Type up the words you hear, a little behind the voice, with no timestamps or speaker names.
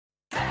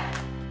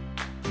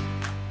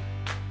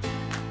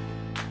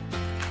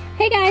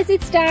Hey guys,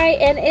 it's Di,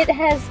 and it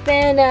has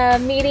been a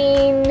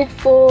meeting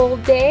full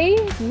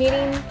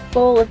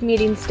of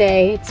meetings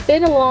day. It's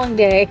been a long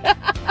day.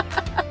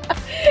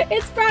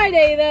 It's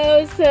Friday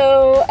though,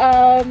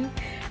 so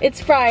it's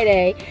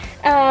Friday.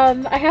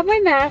 I have my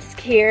mask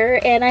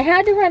here, and I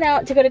had to run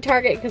out to go to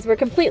Target because we're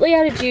completely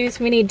out of juice.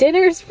 We need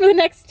dinners for the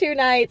next 2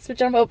 nights,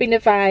 which I'm hoping to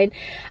find.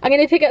 I'm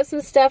going to pick up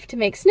some stuff to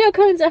make snow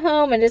cones at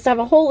home and just have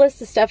a whole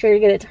list of stuff here to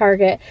get at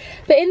Target.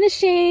 But in the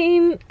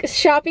same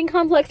shopping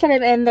complex that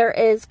I'm in, there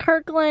is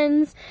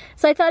Kirkland's.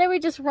 So I thought I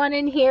would just run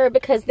in here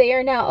because they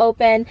are now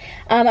open.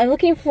 I'm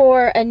looking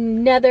for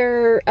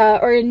another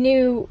or a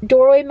new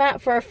doorway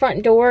mat for our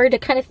front door to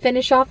kind of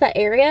finish off that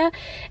area.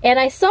 And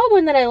I saw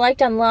one that I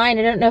liked online.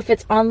 I don't know if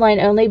it's online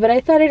only, but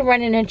I thought I'd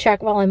run in and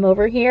check while I'm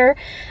over here.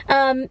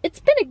 It's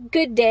been a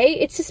good day.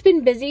 It's just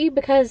been busy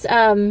because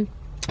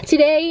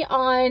today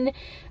on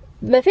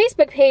my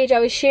Facebook page I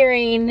was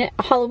sharing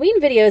Halloween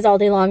videos all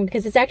day long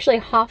because it's actually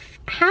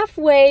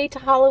halfway to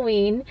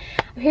Halloween.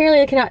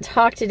 Apparently I cannot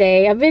talk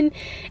today. I've been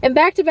in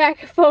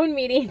back-to-back phone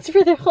meetings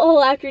for the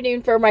whole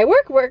afternoon for my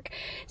work.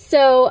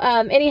 So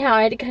anyhow,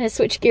 I had to kind of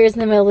switch gears in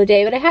the middle of the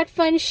day, but I had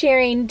fun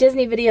sharing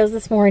Disney videos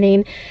this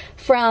morning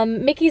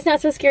from Mickey's Not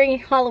So Scary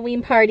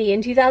Halloween Party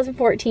in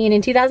 2014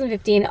 and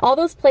 2015. All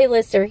those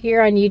playlists are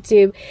here on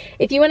YouTube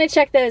if you want to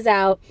check those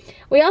out.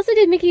 We also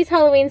did Mickey's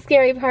Halloween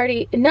Scary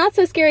Party, Not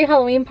So Scary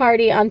Halloween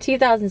Party on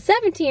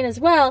 2017 as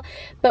well,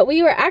 but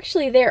we were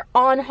actually there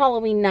on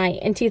Halloween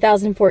night in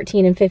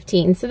 2014 and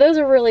 15. So those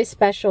are really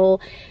special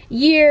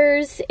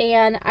years,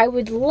 and I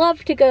would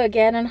love to go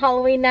again on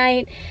Halloween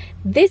night.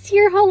 This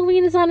year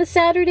Halloween is on a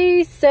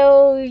Saturday,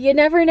 so you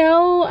never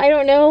know. I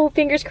don't know,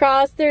 fingers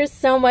crossed. There's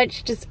so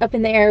much just up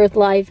in the air with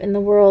life and the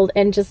world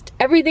and just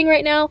everything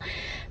right now.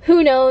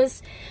 Who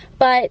knows?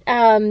 But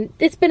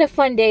it's been a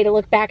fun day to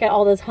look back at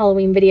all those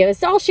Halloween videos.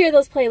 So I'll share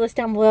those playlists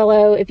down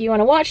below if you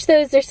want to watch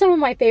those. They're some of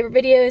my favorite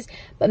videos.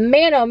 But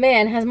man, oh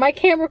man, has my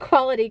camera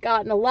quality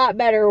gotten a lot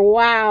better.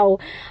 Wow.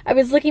 I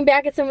was looking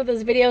back at some of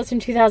those videos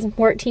from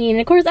 2014. And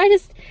of course, I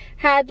just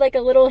had like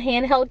a little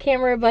handheld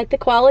camera, but the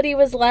quality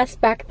was less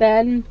back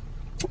then.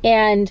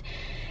 And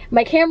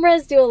my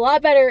cameras do a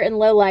lot better in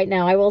low light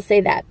now, I will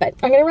say that. But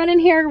I'm going to run in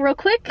here real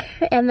quick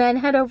and then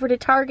head over to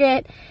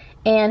Target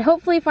and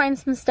hopefully find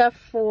some stuff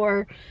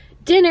for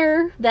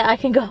dinner that I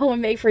can go home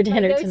and make for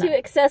dinner tonight. Go-to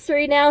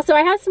accessory now. So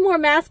I have some more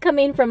masks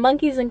coming from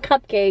Monkeys and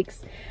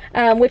Cupcakes,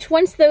 which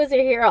once those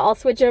are here, I'll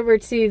switch over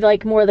to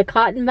like more of the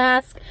cotton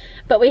mask.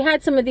 But we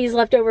had some of these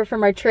left over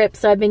from our trip,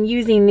 so I've been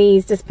using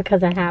these just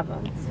because I have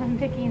them. So I'm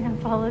picking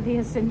up all of the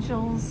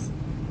essentials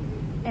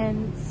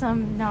and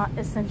some not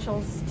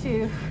essentials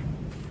too.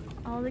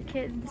 All the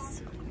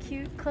kids'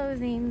 cute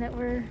clothing that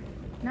we're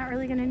not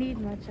really gonna need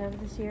much of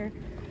this year.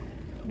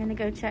 I'm gonna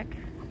go check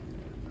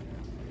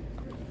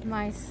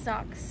my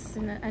socks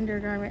in the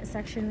undergarment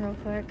section real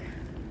quick.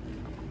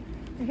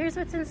 And here's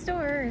what's in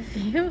store if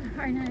you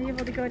are not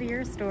able to go to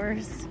your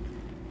stores.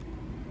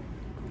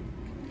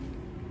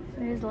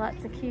 There's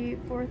lots of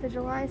cute 4th of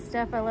July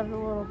stuff. I love the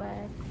little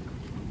bag.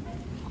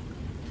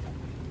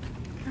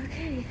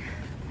 Okay,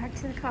 back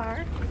to the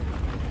car.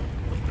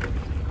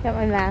 Got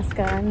my mask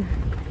on.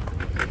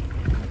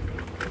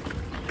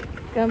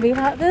 Gonna be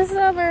hot this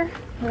summer,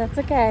 but that's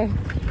okay.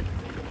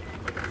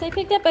 So I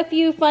picked up a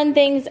few fun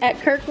things at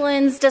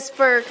Kirkland's just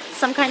for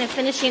some kind of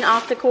finishing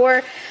off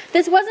decor.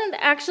 This wasn't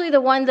actually the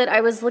one that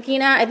I was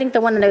looking at. I think the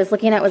one that I was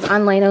looking at was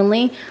online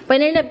only. But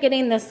I ended up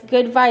getting this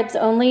Good Vibes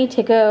Only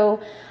to go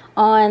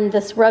on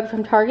this rug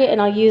from Target, and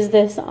I'll use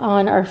this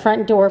on our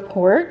front door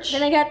porch.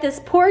 Then I got this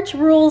porch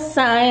rules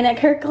sign at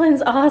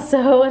Kirkland's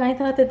also, and I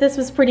thought that this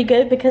was pretty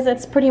good because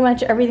that's pretty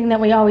much everything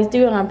that we always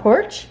do on our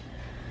porch.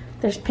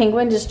 There's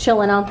Penguin just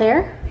chilling out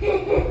there.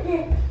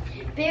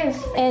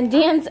 And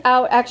Dan's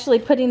out actually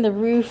putting the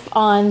roof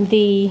on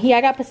the, yeah,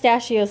 I got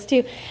pistachios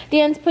too.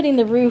 Dan's putting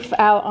the roof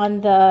out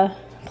on the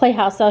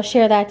playhouse, so I'll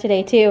share that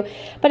today too.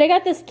 But I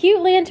got this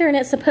cute lantern,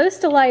 it's supposed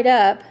to light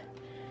up.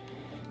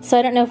 So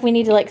I don't know if we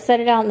need to like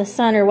set it out in the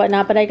sun or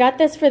whatnot, but I got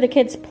this for the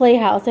kids'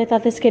 playhouse. I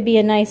thought this could be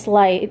a nice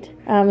light.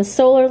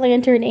 Solar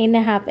lantern,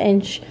 8.5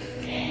 inch.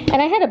 And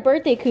I had a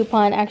birthday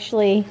coupon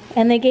actually,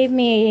 and they gave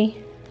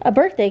me a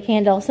birthday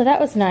candle, so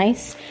that was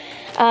nice,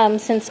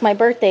 since my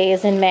birthday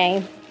is in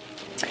May.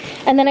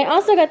 And then I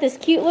also got this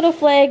cute little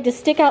flag to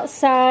stick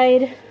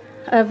outside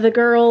of the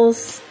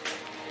girls'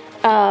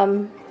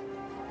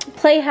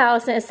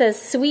 playhouse, and it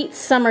says Sweet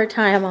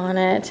Summertime on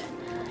it.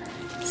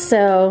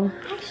 So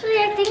actually,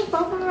 I think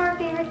both of our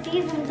favorite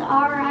seasons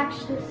are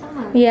actually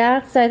summer.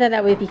 Yeah, so I thought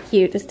that would be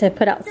cute just to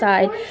put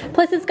outside.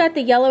 Plus it's got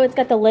the yellow, it's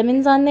got the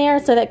lemons on there,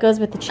 so that goes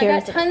with the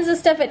chairs. I got tons of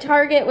stuff at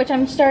Target, which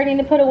I'm starting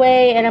to put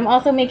away, and I'm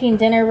also making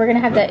dinner. We're gonna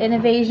have the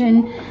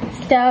Innovasion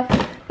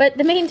stuff. But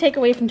the main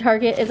takeaway from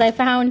Target is I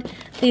found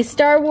these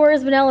Star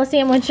Wars vanilla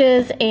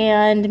sandwiches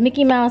and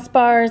Mickey Mouse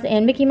bars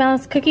and Mickey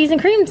Mouse cookies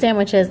and cream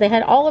sandwiches. They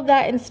had all of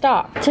that in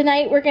stock.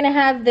 Tonight we're gonna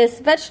have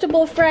this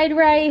vegetable fried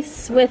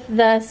rice with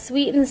the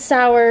sweet and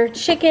sour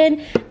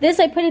chicken. This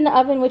I put in the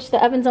oven, which the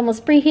oven's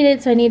almost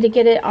preheated, so I need to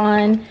get it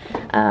on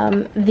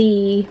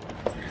the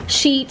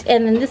sheet,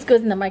 and then this goes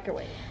in the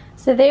microwave.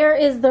 So there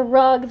is the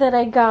rug that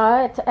I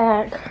got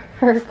at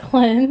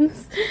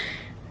Kirkland's.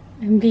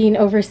 I'm being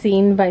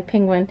overseen by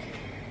Penguin.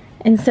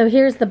 And so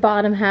here's the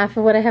bottom half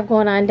of what I have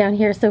going on down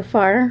here so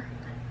far.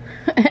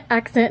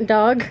 Accent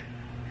dog.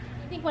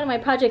 I think one of my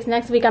projects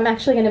next week I'm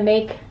actually going to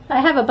make,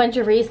 I have a bunch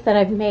of wreaths that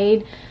I've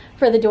made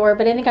for the door,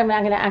 but I think I'm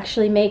not going to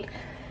actually make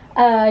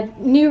a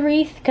new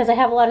wreath because I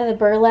have a lot of the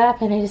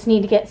burlap and I just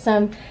need to get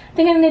some. I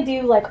think I'm going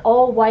to do like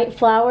all white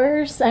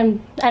flowers. I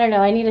don't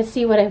know, I need to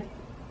see what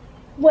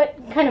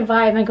kind of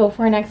vibe I go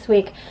for next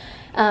week.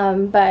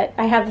 But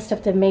I have the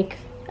stuff to make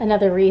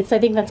another wreath, so I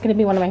think that's going to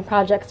be one of my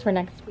projects for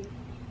next week.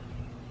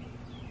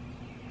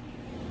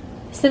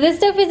 So this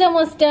stuff is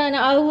almost done.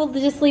 I will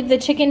just leave the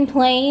chicken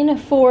plain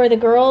for the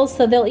girls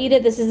so they'll eat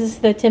it. This is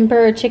the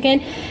tempura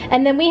chicken.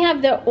 And then we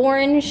have the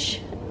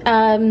orange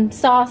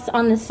sauce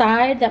on the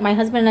side that my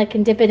husband and I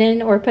can dip it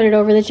in or put it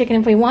over the chicken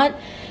if we want.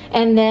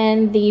 And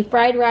then the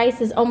fried rice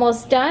is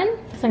almost done.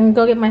 So I'm going to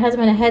go give my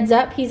husband a heads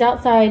up. He's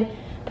outside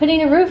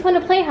putting a roof on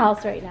a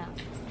playhouse right now.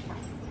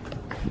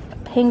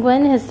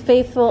 Penguin, his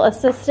faithful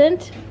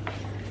assistant,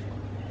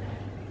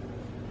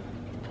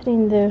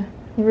 putting the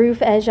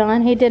roof edge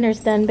on. Hey, dinner's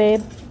done,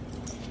 babe.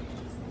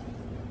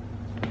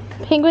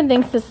 Penguin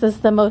thinks this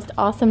is the most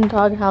awesome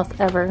doghouse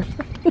ever.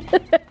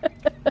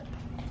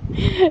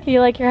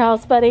 You like your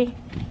house, buddy?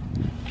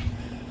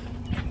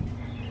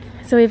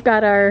 So we've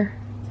got our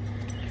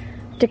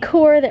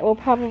decor that we'll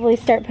probably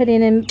start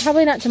putting in,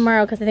 probably not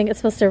tomorrow because I think it's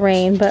supposed to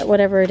rain, but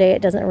whatever day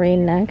it doesn't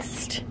rain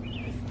next.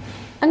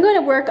 I'm going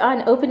to work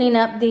on opening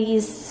up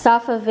these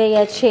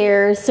Safavieh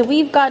chairs. So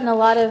we've gotten a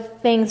lot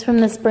of things from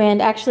this brand.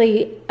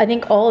 Actually, I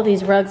think all of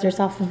these rugs are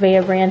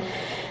Safavieh brand.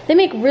 They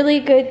make really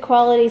good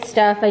quality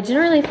stuff. I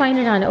generally find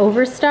it on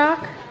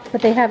Overstock,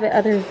 but they have it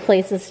other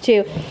places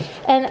too.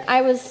 And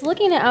I was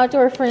looking at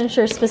outdoor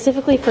furniture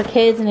specifically for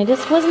kids, and I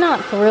just was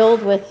not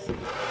thrilled with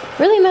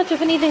really much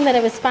of anything that I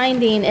was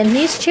finding. And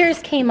these chairs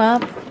came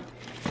up,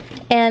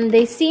 and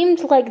they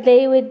seemed like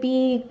they would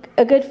be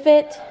a good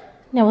fit.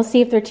 Now we'll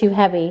see if they're too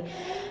heavy.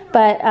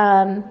 But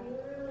I'm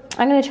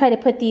going to try to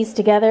put these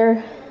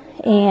together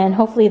and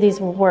hopefully these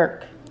will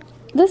work.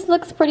 This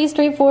looks pretty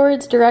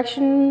straightforward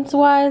directions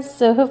wise,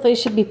 so hopefully it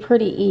should be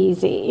pretty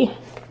easy.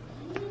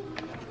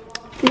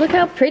 Look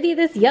how pretty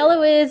this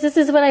yellow is. This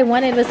is what I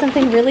wanted, was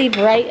something really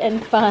bright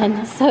and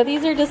fun. So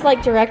these are just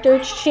like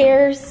director's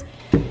chairs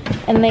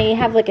and they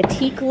have like a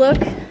teak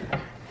look.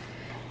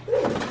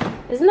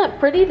 Isn't that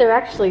pretty? They're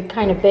actually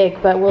kind of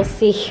big, but we'll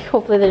see.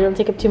 Hopefully they don't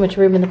take up too much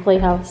room in the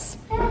playhouse.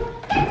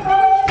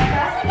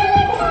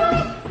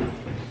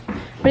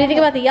 What do you think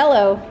about the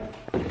yellow?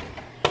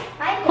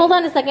 Hold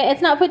on a second,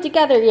 it's not put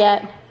together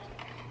yet.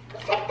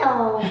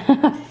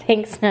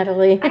 Thanks,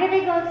 Natalie. I'm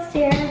gonna go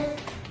upstairs.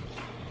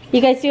 You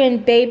guys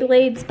doing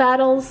Beyblades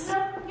battles? Yep.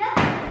 I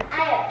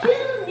have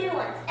 2 new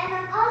ones, and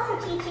I'm also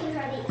teaching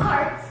her the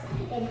arts,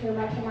 in whom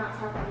I cannot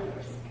tell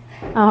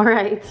viewers. All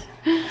right.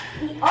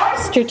 The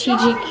arts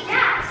Strategic.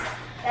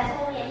 That's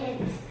only a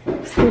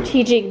hint.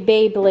 Strategic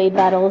Beyblade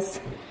battles.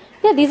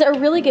 Yeah, these are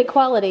really good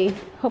quality.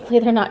 Hopefully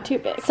they're not too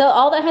big. So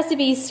all that has to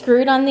be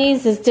screwed on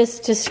these is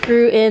just to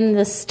screw in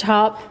this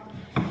top,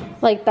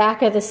 like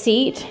back of the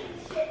seat.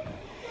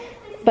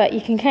 But you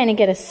can kind of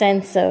get a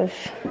sense of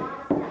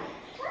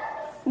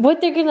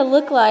what they're gonna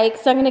look like.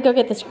 So I'm gonna go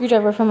get the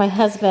screwdriver from my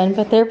husband,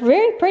 but they're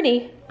very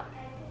pretty.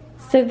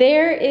 So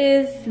there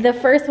is the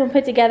first one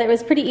put together. It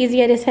was pretty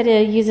easy. I just had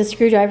to use a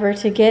screwdriver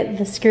to get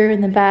the screw in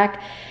the back.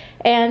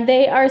 And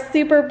they are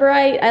super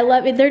bright. I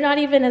love it. They're not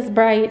even as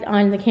bright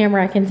on the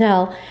camera, I can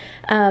tell,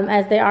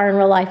 as they are in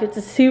real life. It's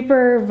a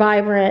super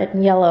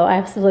vibrant yellow. I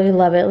absolutely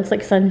love it. It looks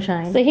like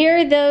sunshine. So here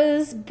are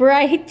those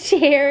bright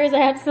chairs. I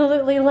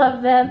absolutely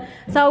love them.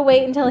 So I'll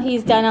wait until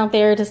he's done out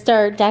there to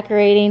start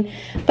decorating.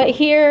 But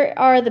here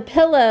are the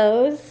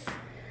pillows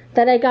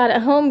that I got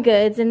at Home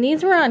Goods, and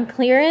these were on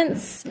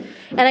clearance.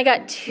 And I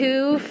got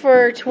 2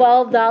 for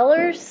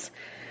 $12.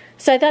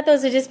 So I thought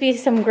those would just be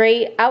some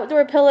great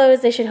outdoor pillows.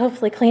 They should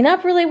hopefully clean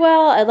up really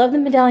well. I love the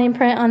medallion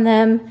print on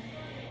them.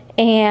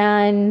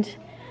 And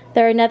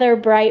they're another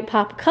bright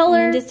pop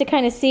color. And just to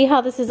kind of see how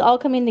this is all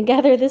coming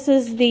together, this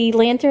is the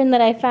lantern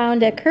that I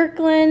found at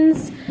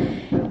Kirkland's.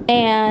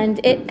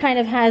 And it kind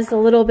of has a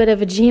little bit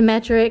of a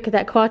geometric,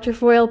 that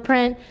quatrefoil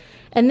print.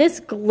 And this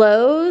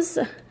glows.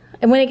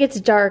 And when it gets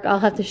dark, I'll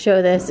have to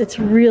show this. It's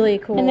really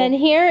cool. And then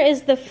here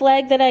is the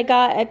flag that I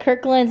got at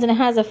Kirkland's, and it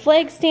has a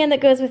flag stand that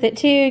goes with it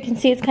too. You can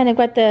see it's kind of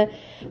got the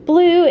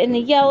blue and the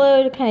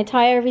yellow to kind of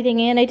tie everything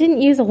in. I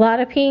didn't use a lot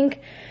of pink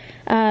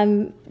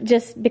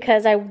just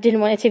because I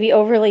didn't want it to be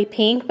overly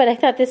pink, but I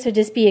thought this would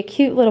just be a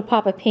cute little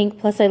pop of pink.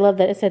 Plus I love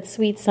that it said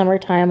Sweet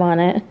Summertime on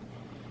it.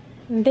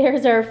 And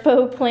there's our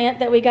faux plant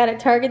that we got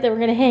at Target that we're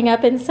gonna hang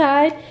up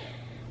inside.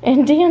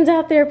 And Dan's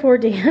out there, poor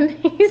Dan.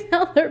 He's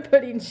out there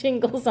putting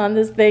shingles on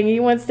this thing. He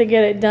wants to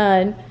get it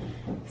done.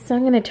 So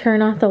I'm gonna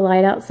turn off the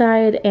light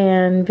outside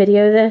and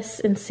video this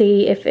and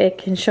see if it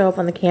can show up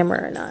on the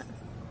camera or not.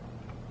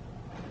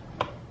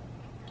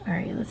 All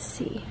right, let's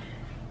see.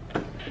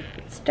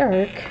 It's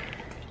dark.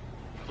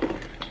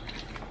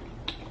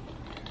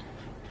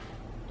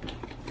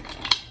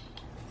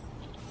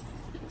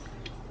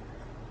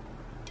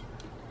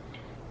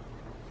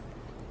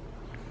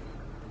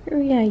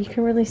 Yeah, you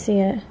can really see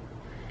it.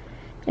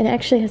 And it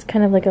actually has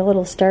kind of like a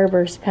little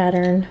starburst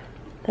pattern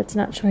that's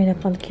not showing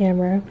up on the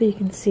camera, but you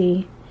can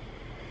see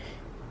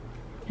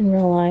in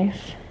real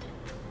life.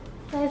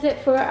 That's it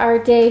for our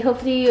day.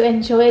 Hopefully you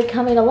enjoyed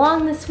coming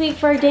along this week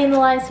for our day in the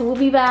life. So we'll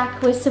be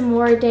back with some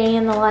more day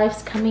in the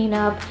lives coming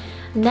up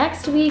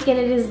next week, and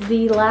it is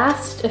the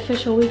last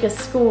official week of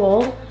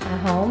school at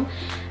home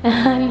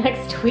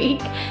next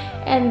week.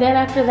 And then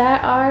after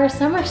that, our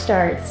summer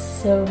starts.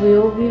 So we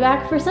will be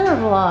back for summer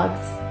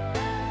vlogs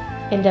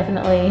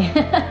indefinitely.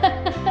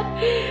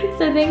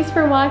 So thanks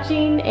for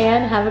watching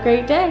and have a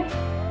great day.